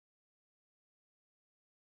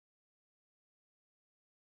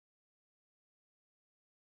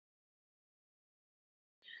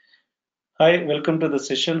Hi, welcome to the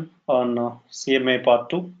session on CMA Part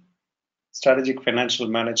 2, Strategic Financial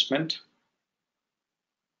Management.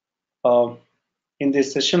 Uh, in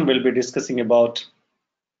this session, we'll be discussing about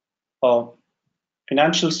uh,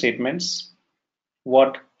 financial statements,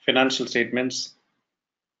 what financial statements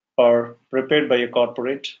are prepared by a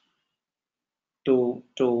corporate to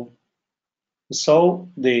solve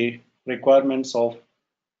the requirements of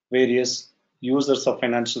various users of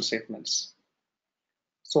financial statements.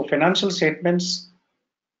 So, financial statements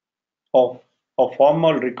of a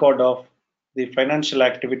formal record of the financial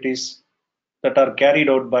activities that are carried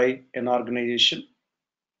out by an organization.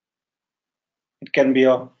 It can be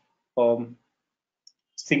a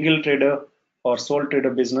single trader or sole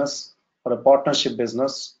trader business or a partnership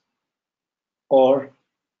business or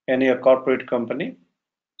any a corporate company.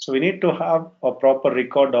 So we need to have a proper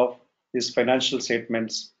record of these financial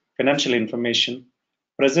statements, financial information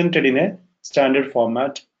presented in a standard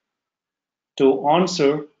format to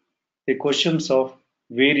answer the questions of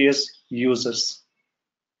various users.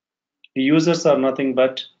 The users are nothing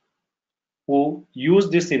but who use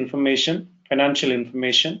this information, financial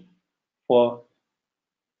information, for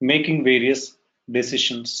making various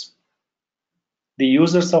decisions. The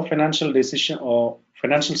users of financial decision or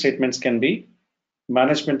financial statements can be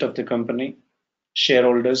management of the company,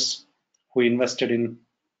 shareholders who invested in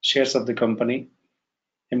shares of the company,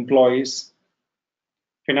 employees,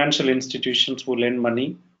 financial institutions who lend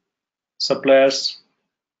money, suppliers,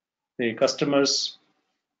 the customers,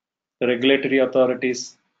 the regulatory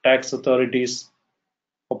authorities, tax authorities,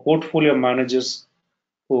 or portfolio managers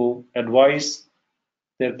who advise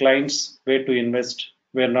their clients where to invest,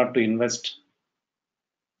 where not to invest,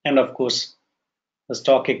 and of course, the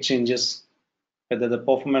stock exchanges, whether the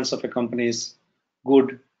performance of a company is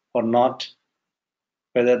good or not,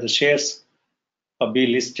 whether the shares are be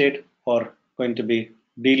listed or going to be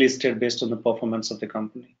delisted based on the performance of the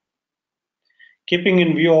company. Keeping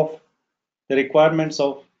in view of the requirements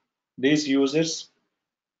of these users,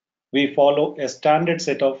 we follow a standard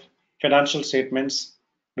set of financial statements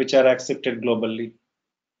which are accepted globally.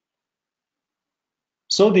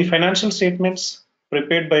 So the financial statements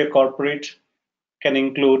prepared by a corporate can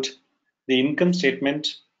include the income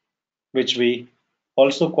statement, which we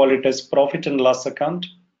also call it as profit and loss account,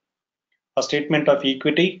 a statement of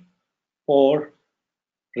equity or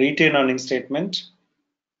retained earnings statement,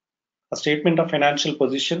 a statement of financial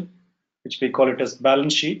position, which we call it as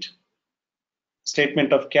balance sheet,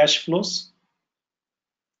 statement of cash flows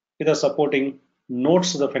with a supporting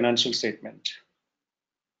notes to the financial statement.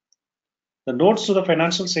 The notes to the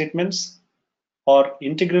financial statements are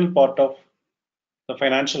integral part of the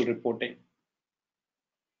financial reporting.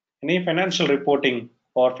 Any financial reporting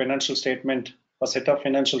or financial statement or set of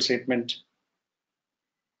financial statement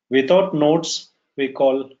without notes, we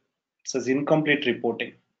call it as incomplete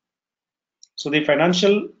reporting. So the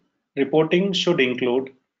financial reporting should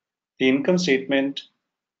include the income statement,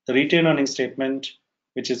 the retained earnings statement,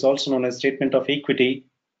 which is also known as statement of equity,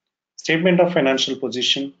 statement of financial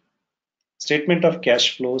position, statement of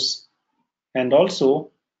cash flows, and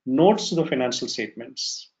also notes to the financial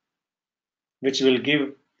statements, which will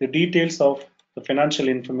give the details of the financial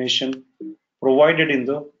information provided in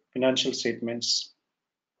the financial statements.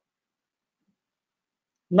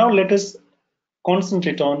 Now let us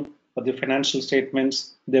concentrate on the financial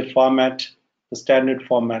statements, their format, the standard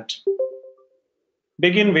format.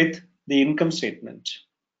 Begin with the income statement.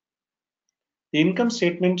 The income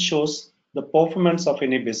statement shows the performance of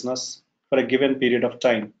any business for a given period of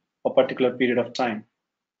time, a particular period of time.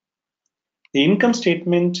 The income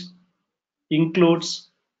statement includes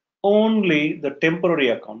only the temporary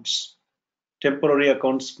accounts. Temporary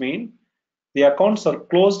accounts mean the accounts are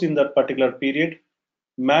closed in that particular period,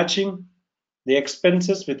 matching the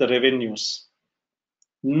expenses with the revenues.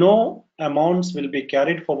 No amounts will be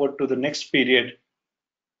carried forward to the next period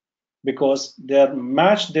because they are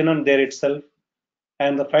matched then and there itself,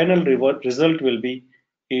 and the final result will be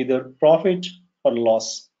either profit or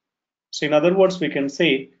loss. So in other words, we can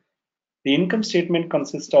say the income statement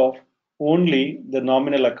consists of only the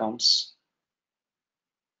nominal accounts.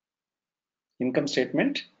 Income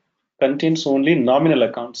statement contains only nominal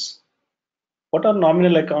accounts. What are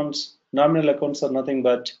nominal accounts? Nominal accounts are nothing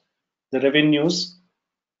but the revenues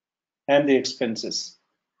and the expenses.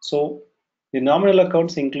 So the nominal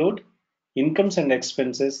accounts include incomes and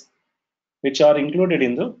expenses which are included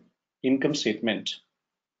in the income statement.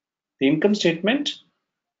 The income statement,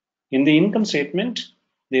 in the income statement,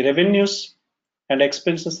 the revenues and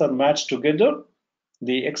expenses are matched together.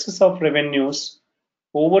 The excess of revenues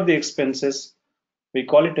over the expenses, we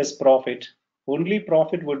call it as profit. Only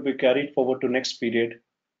profit would be carried forward to next period.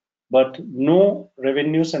 but no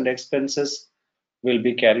revenues and expenses will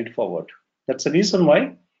be carried forward. That's the reason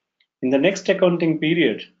why in the next accounting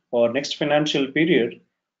period or next financial period,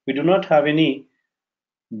 we do not have any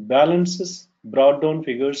balances, brought down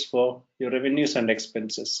figures for your revenues and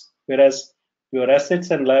expenses, whereas your assets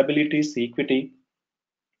and liabilities, equity,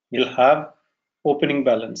 will have opening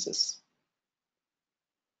balances.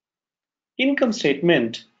 Income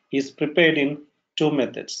statement is prepared in two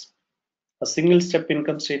methods: a single step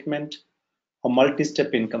income statement, a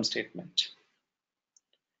multi-step income statement.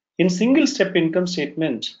 In single step income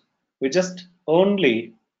statement, we just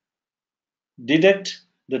only deduct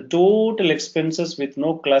the total expenses with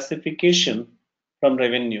no classification from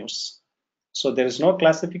revenues. So there is no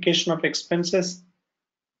classification of expenses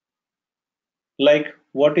like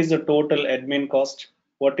what is the total admin cost,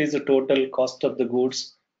 what is the total cost of the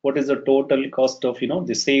goods, what is the total cost of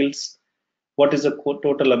the sales, what is the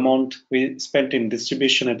total amount we spent in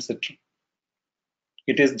distribution, etc.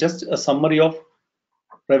 It is just a summary of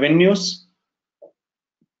revenues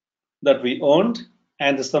that we earned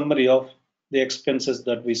and the summary of the expenses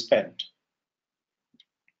that we spent.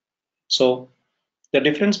 So the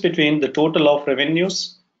difference between the total of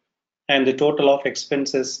revenues and the total of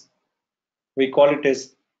expenses, we call it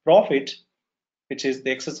as profit, which is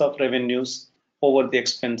the excess of revenues over the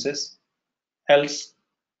expenses, else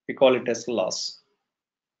we call it as loss.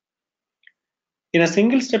 In a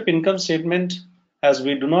single step income statement, as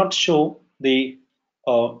we do not show the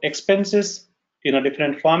expenses in a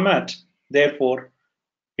different format, therefore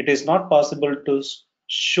it is not possible to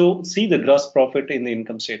see the gross profit in the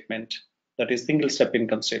income statement, that is single step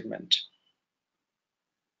income statement.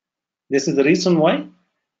 This is the reason why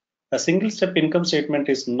a single step income statement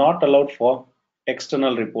is not allowed for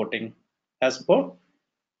external reporting as per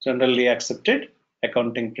generally accepted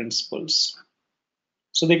accounting principles.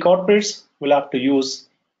 So the corporates will have to use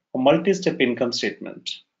a multi-step income statement.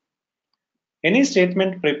 Any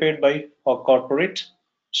statement prepared by a corporate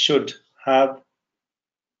should have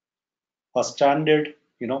a standard,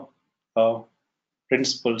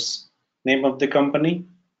 principles: name of the company,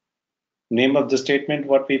 name of the statement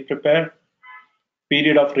what we prepare,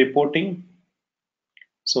 period of reporting.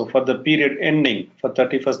 So for the period ending for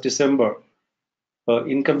 31st December,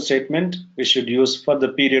 income statement we should use for the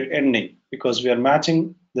period ending because we are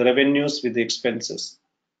matching the revenues with the expenses.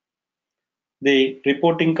 The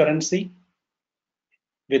reporting currency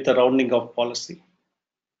with a rounding off policy.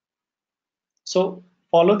 So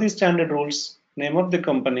follow the standard rules: name of the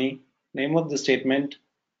company, name of the statement,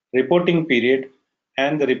 reporting period,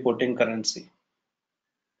 and the reporting currency.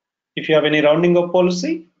 If you have any rounding up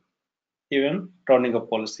policy, even rounding up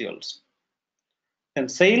policy also. And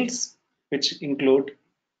sales, which include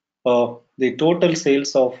the total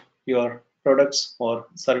sales of your products or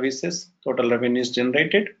services, total revenues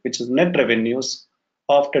generated, which is net revenues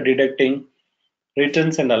after deducting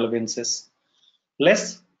returns and allowances,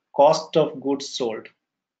 less cost of goods sold.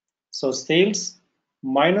 So sales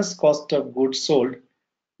minus cost of goods sold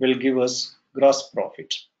will give us gross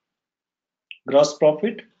profit. Gross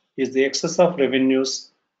profit is the excess of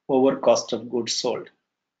revenues over cost of goods sold.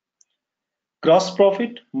 Gross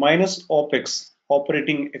profit minus OPEX,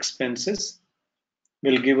 operating expenses,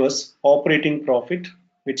 will give us operating profit,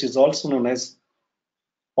 which is also known as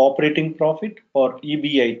operating profit or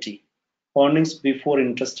EBIT, earnings before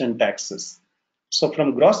interest and taxes. So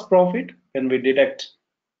from gross profit, when we deduct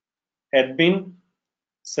admin,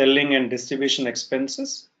 selling and distribution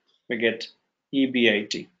expenses, we get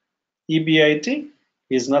EBIT. EBIT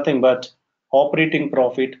is nothing but operating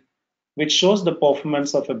profit, which shows the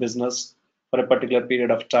performance of a business for a particular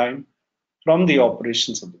period of time from the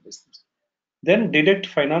operations of the business. Then deduct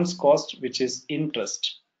finance cost, which is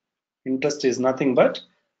interest. Interest is nothing but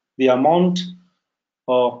the amount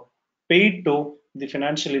paid to the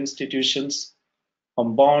financial institutions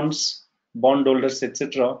on bonds, bondholders,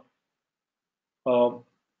 etc. On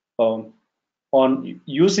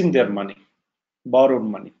using their money, borrowed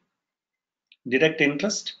money. Direct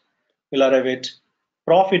interest will arrive at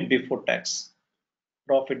profit before tax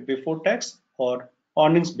or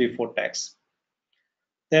earnings before tax.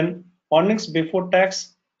 Then earnings before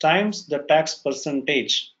tax times the tax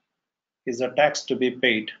percentage is the tax to be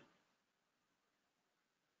paid.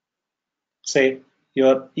 Say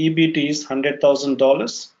your EBT is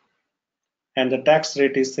 $100,000 and the tax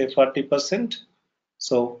rate is say 40%.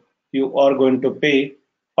 So you are going to pay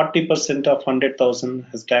 40% of 100,000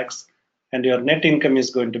 as tax, and your net income is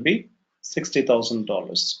going to be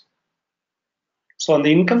 $60,000. So on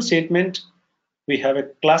the income statement, we have a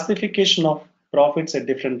classification of profits at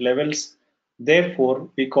different levels. Therefore,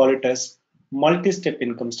 we call it as multi-step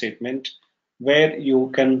income statement, where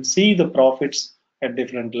you can see the profits at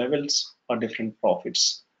different levels or different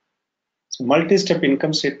profits. So multi-step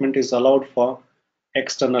income statement is allowed for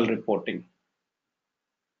external reporting.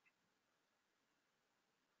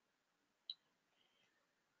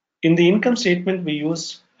 In the income statement, we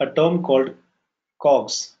use a term called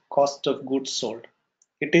COGS, cost of goods sold.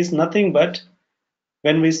 It is nothing but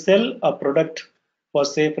when we sell a product for,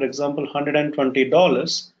 say, for example,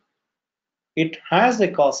 $120, it has a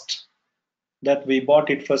cost that we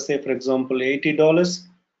bought it for, say, for example, $80.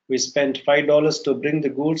 We spent $5 to bring the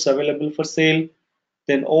goods available for sale.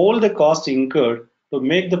 Then all the costs incurred to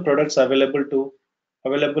make the products available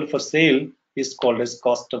for sale is called as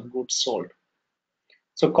cost of goods sold.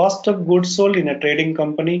 So cost of goods sold in a trading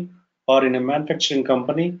company or in a manufacturing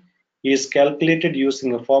company is calculated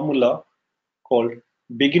using a formula called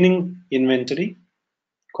beginning inventory,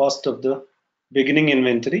 cost of the beginning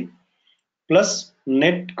inventory, plus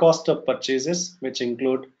net cost of purchases, which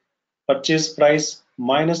include purchase price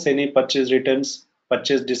minus any purchase returns,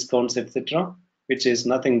 purchase discounts, etc., which is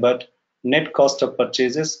nothing but net cost of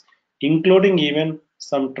purchases, including even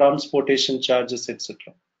some transportation charges,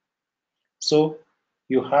 etc. So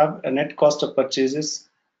you have a net cost of purchases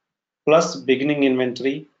plus beginning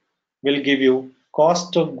inventory will give you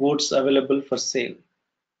cost of goods available for sale.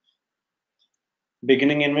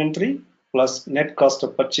 Beginning inventory plus net cost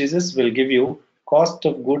of purchases will give you cost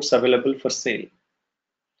of goods available for sale.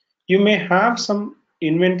 You may have some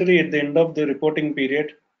inventory at the end of the reporting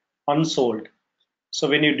period unsold. So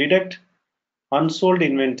when you deduct unsold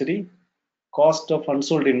inventory, cost of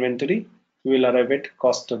unsold inventory, you will arrive at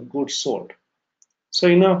cost of goods sold. So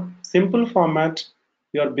in a simple format,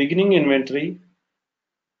 your beginning inventory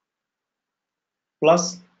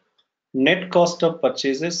plus net cost of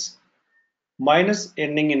purchases minus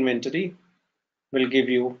ending inventory will give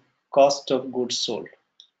you cost of goods sold.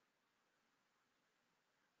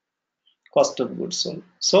 Cost of goods sold.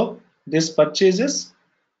 So these purchases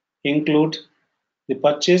include the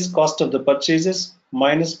purchase cost of the purchases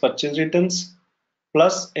minus purchase returns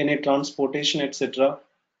plus any transportation, etc.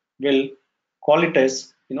 will call it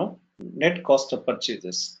as net cost of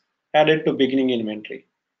purchases added to beginning inventory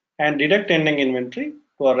and deduct ending inventory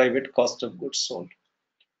to arrive at cost of goods sold.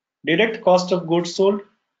 Deduct cost of goods sold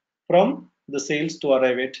from the sales to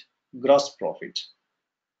arrive at gross profit.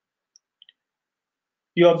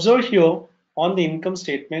 You observe here on the income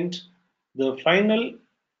statement, the final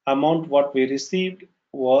amount what we received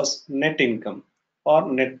was net income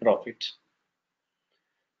or net profit.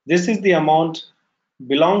 This is the amount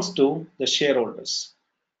belongs to the shareholders.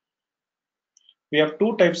 We have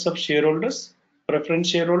two types of shareholders, preference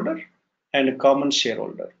shareholder and a common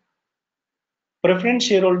shareholder. Preference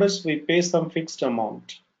shareholders, we pay some fixed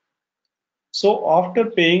amount. So after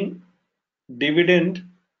paying dividend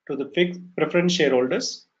to the preference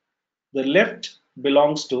shareholders, the left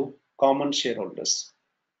belongs to common shareholders.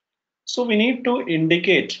 So we need to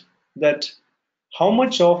indicate that how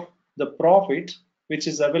much of the profit which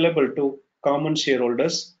is available to common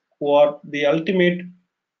shareholders who are the ultimate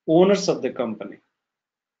owners of the company.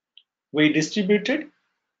 We distributed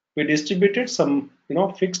some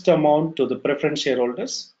fixed amount to the preference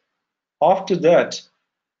shareholders. After that,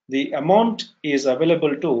 the amount is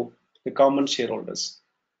available to the common shareholders.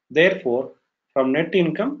 Therefore, from net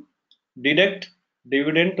income, deduct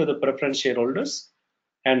dividend to the preference shareholders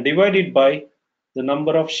and divide it by the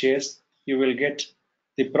number of shares, you will get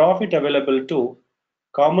the profit available to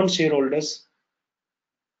common shareholders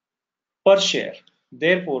per share.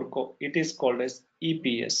 Therefore, it is called as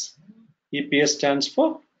EPS. EPS stands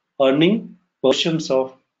for earning portions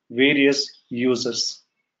of various users.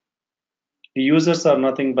 The users are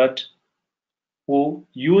nothing but who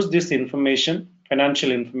use this information,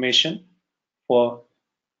 financial information, for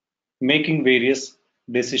making various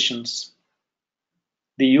decisions.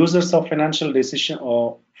 The users of financial decision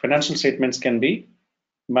or financial statements can be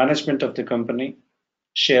management of the company,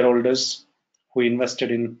 shareholders who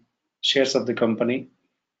invested in shares of the company,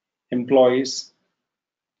 employees,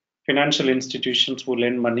 financial institutions who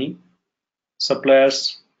lend money,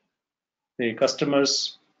 suppliers, the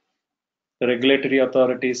customers, the regulatory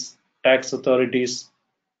authorities, tax authorities,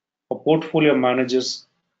 or portfolio managers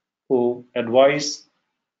who advise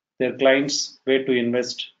their clients where to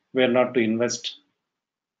invest, where not to invest,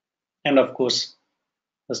 and of course,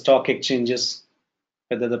 the stock exchanges,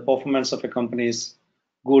 whether the performance of a company is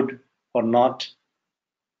good or not,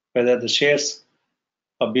 whether the shares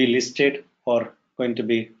are be listed or going to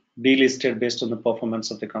be delisted based on the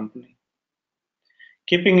performance of the company.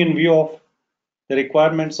 Keeping in view of the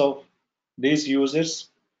requirements of these users,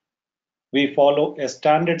 we follow a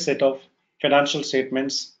standard set of financial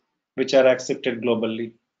statements which are accepted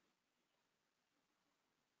globally.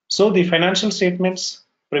 So the financial statements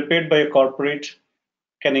prepared by a corporate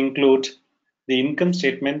can include the income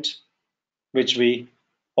statement, which we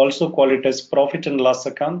also call it as profit and loss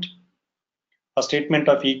account, a statement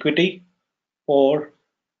of equity or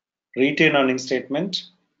retained earnings statement,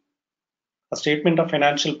 a statement of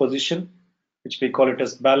financial position, which we call it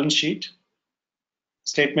as balance sheet,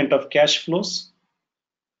 statement of cash flows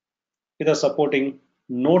with the supporting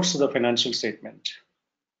notes to the financial statement.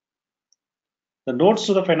 The notes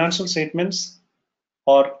to the financial statements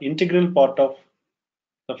are integral part of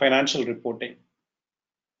the financial reporting.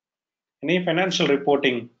 Any financial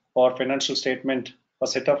reporting or financial statement or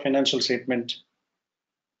set of financial statement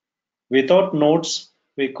without notes,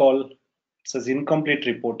 we call it as incomplete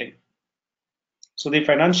reporting. So the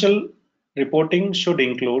financial reporting should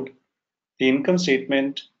include the income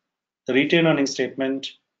statement, the retained earnings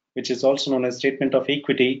statement, which is also known as statement of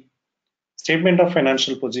equity, statement of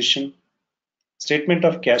financial position, statement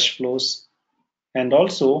of cash flows, and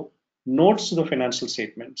also notes to the financial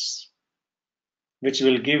statements, which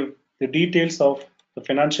will give the details of the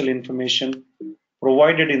financial information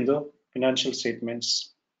provided in the financial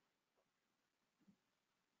statements.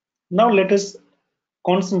 Now let us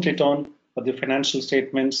concentrate on the financial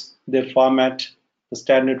statements, their format, the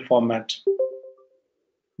standard format.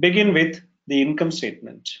 Begin with the income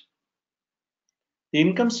statement. The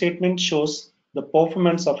income statement shows the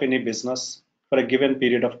performance of any business for a given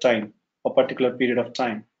period of time, a particular period of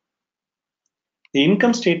time. The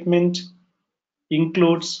income statement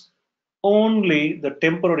includes only the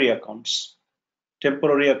temporary accounts.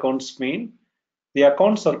 Temporary accounts mean the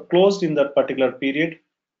accounts are closed in that particular period,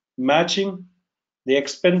 matching the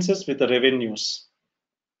expenses with the revenues.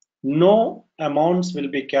 No amounts will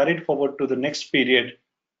be carried forward to the next period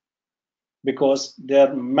because they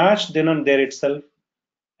are matched then and there itself,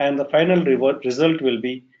 and the final result will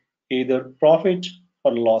be either profit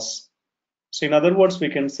or loss. So in other words, we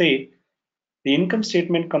can say the income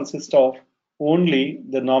statement consists of only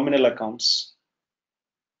the nominal accounts.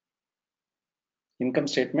 Income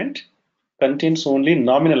statement contains only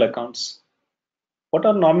nominal accounts. What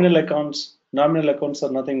are nominal accounts? Nominal accounts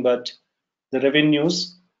are nothing but the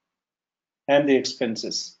revenues and the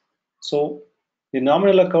expenses. So the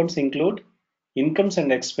nominal accounts include incomes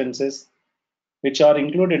and expenses which are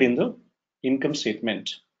included in the income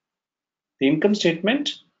statement. The income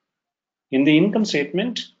statement, in the income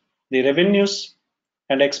statement, the revenues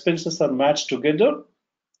and expenses are matched together.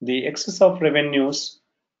 The excess of revenues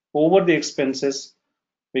over the expenses,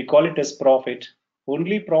 we call it as profit.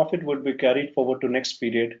 Only profit would be carried forward to next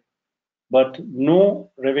period, but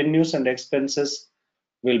no revenues and expenses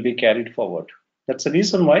will be carried forward. That's the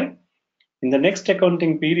reason why in the next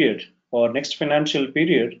accounting period or next financial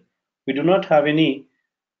period, we do not have any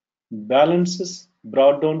balances,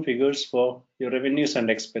 brought down figures for your revenues and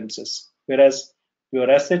expenses, whereas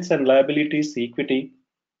your assets and liabilities, equity,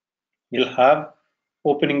 will have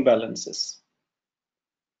opening balances.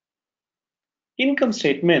 Income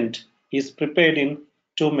statement is prepared in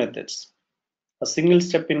two methods: a single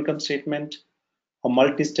step income statement, a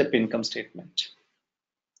multi-step income statement.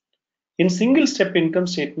 In single step income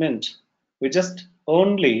statement, we just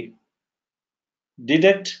only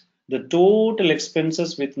deduct the total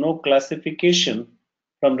expenses with no classification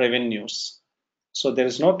from revenues. So there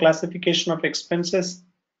is no classification of expenses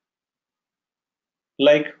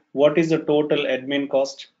like what is the total admin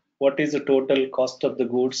cost, what is the total cost of the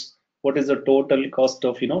goods, what is the total cost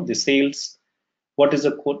of the sales, what is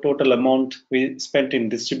the total amount we spent in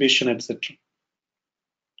distribution, etc.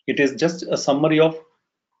 It is just a summary of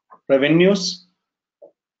revenues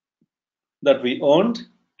that we earned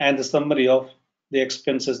and the summary of the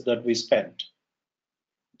expenses that we spent.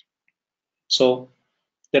 So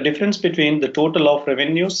the difference between the total of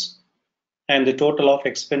revenues and the total of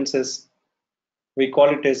expenses, we call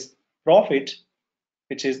it as profit,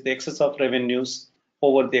 which is the excess of revenues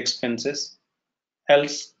over the expenses,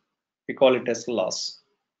 else we call it as loss.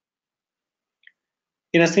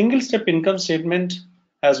 In a single step income statement,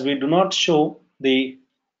 as we do not show the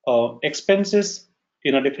expenses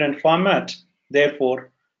in a different format,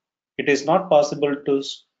 therefore it is not possible to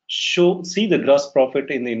see the gross profit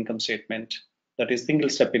in the income statement, that is single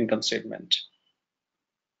step income statement.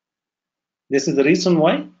 This is the reason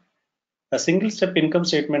why a single step income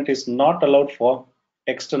statement is not allowed for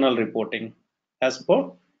external reporting as per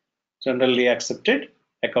generally accepted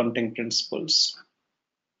accounting principles.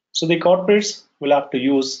 So the corporates will have to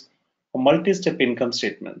use a multi-step income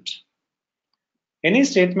statement. Any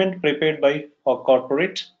statement prepared by a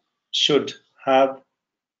corporate should have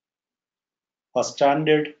a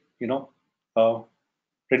standard,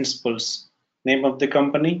 principles: name of the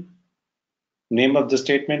company, name of the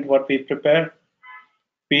statement what we prepare,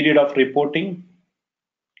 period of reporting.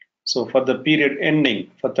 So for the period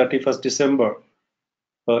ending for 31st December,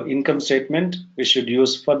 income statement we should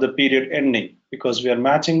use for the period ending because we are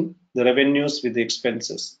matching the revenues with the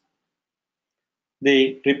expenses.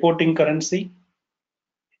 The reporting currency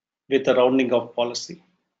with a rounding off policy.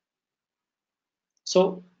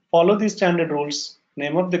 So follow the standard rules: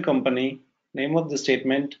 name of the company, name of the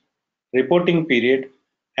statement, reporting period,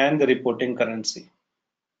 and the reporting currency.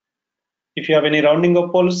 If you have any rounding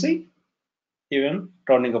up policy, even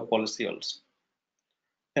rounding up policy also.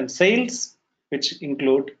 And sales, which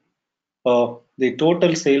include the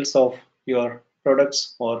total sales of your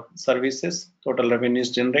products or services, total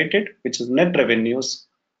revenues generated, which is net revenues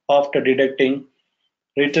after deducting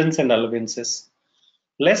returns and allowances,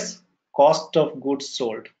 less cost of goods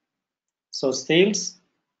sold. So sales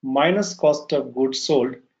minus cost of goods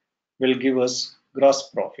sold will give us gross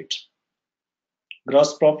profit.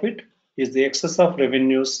 Gross profit is the excess of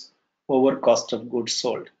revenues over cost of goods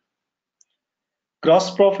sold.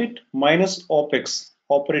 Gross profit minus OPEX,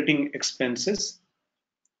 operating expenses,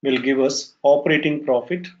 will give us operating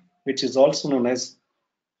profit, which is also known as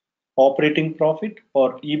operating profit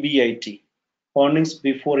or EBIT, earnings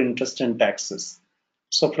before interest and taxes.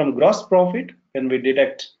 So from gross profit, when we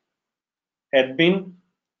deduct admin,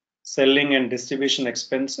 selling and distribution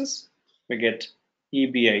expenses, we get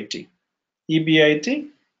EBIT. EBIT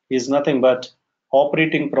is nothing but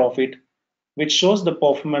operating profit, which shows the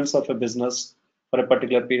performance of a business for a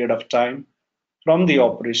particular period of time from the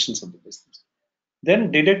operations of the business.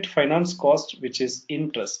 Then deduct finance cost, which is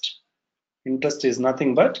interest. Interest is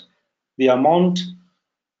nothing but the amount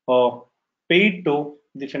paid to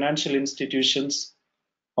the financial institutions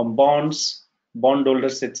on bonds,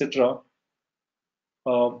 bondholders, etc.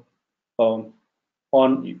 Uh,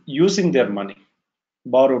 on using their money,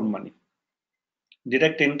 borrowed money.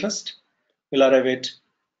 Direct interest will arrive at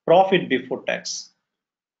profit before tax,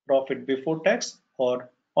 or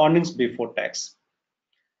earnings before tax.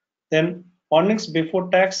 Then earnings before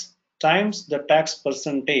tax times the tax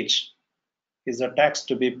percentage is the tax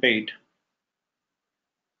to be paid.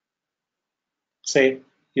 Say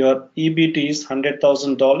your EBT is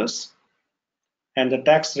 $100,000 and the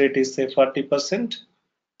tax rate is say 40%.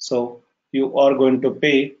 So you are going to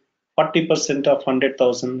pay 40% of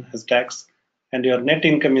 100,000 as tax, and your net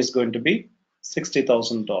income is going to be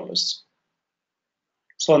 $60,000.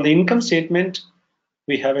 So on the income statement,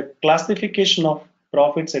 we have a classification of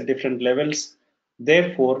profits at different levels.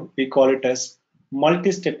 Therefore, we call it as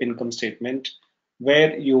multi-step income statement,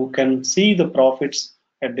 where you can see the profits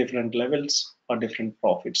at different levels or different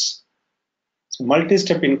profits. So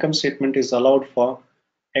multi-step income statement is allowed for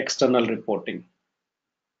external reporting.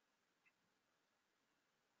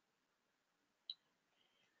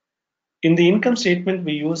 In the income statement,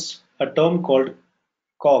 we use a term called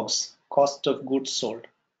COGS, cost of goods sold.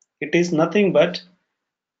 It is nothing but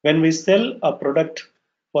when we sell a product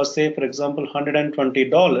for, say, for example,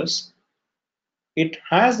 $120, it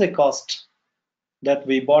has a cost that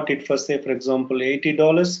we bought it for, say, for example,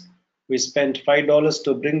 $80. We spent $5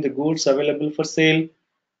 to bring the goods available for sale.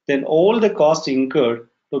 Then all the cost incurred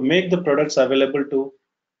to make the products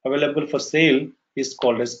available for sale is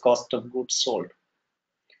called as cost of goods sold.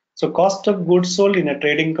 So cost of goods sold in a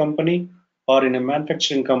trading company or in a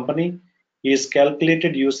manufacturing company is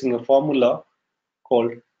calculated using a formula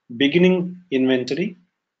called beginning inventory,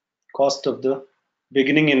 cost of the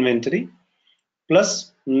beginning inventory,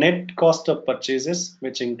 plus net cost of purchases,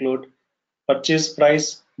 which include purchase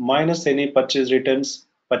price minus any purchase returns,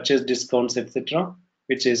 purchase discounts, etc.,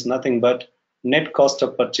 which is nothing but net cost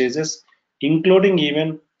of purchases, including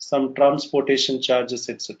even some transportation charges,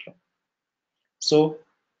 etc. So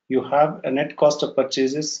you have a net cost of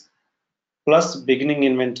purchases plus beginning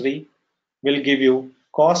inventory will give you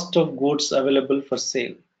cost of goods available for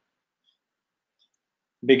sale.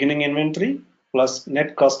 Beginning inventory plus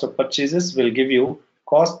net cost of purchases will give you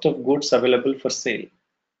cost of goods available for sale.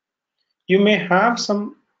 You may have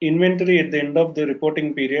some inventory at the end of the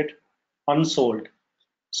reporting period unsold.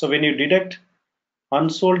 So when you deduct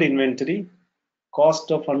unsold inventory,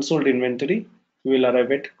 cost of unsold inventory, you will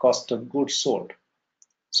arrive at cost of goods sold.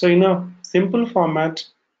 So in a simple format,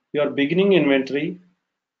 your beginning inventory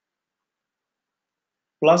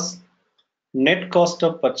plus net cost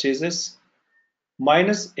of purchases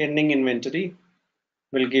minus ending inventory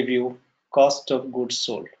will give you cost of goods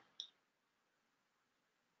sold.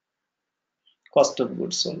 Cost of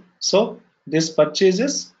goods sold. So these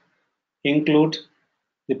purchases include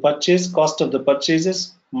the purchase cost of the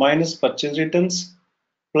purchases minus purchase returns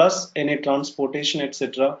plus any transportation,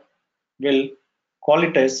 etc., will call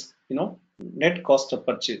it as net cost of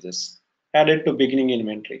purchases added to beginning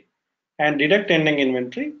inventory, and deduct ending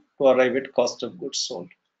inventory to arrive at cost of goods sold.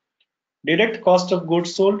 Deduct cost of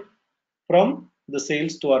goods sold from the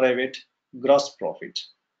sales to arrive at gross profit.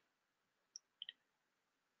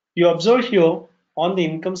 You observe here on the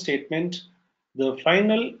income statement, the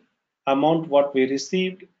final amount what we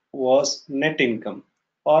received was net income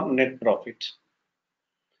or net profit.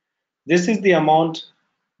 This is the amount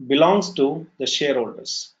belongs to the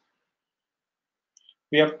shareholders.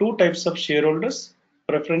 We have two types of shareholders,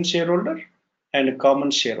 preference shareholder and a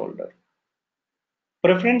common shareholder.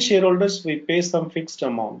 Preference shareholders, we pay some fixed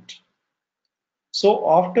amount. So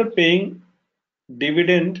after paying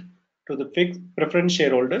dividend to the fixed preference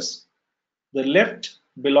shareholders, the left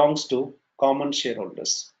belongs to common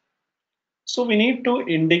shareholders. So we need to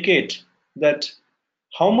indicate that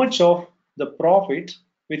how much of the profit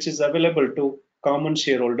which is available to common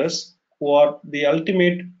shareholders who are the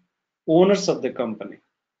ultimate owners of the company.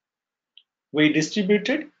 We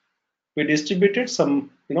distributed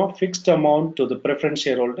some fixed amount to the preference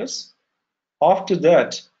shareholders. After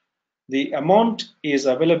that, the amount is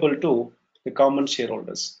available to the common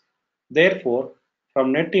shareholders. Therefore,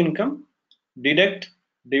 from net income, deduct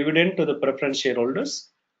dividend to the preference shareholders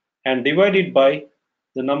and divide it by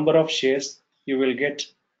the number of shares, you will get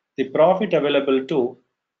the profit available to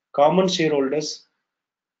common shareholders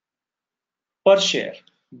per share.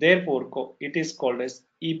 Therefore, it is called as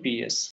EPS.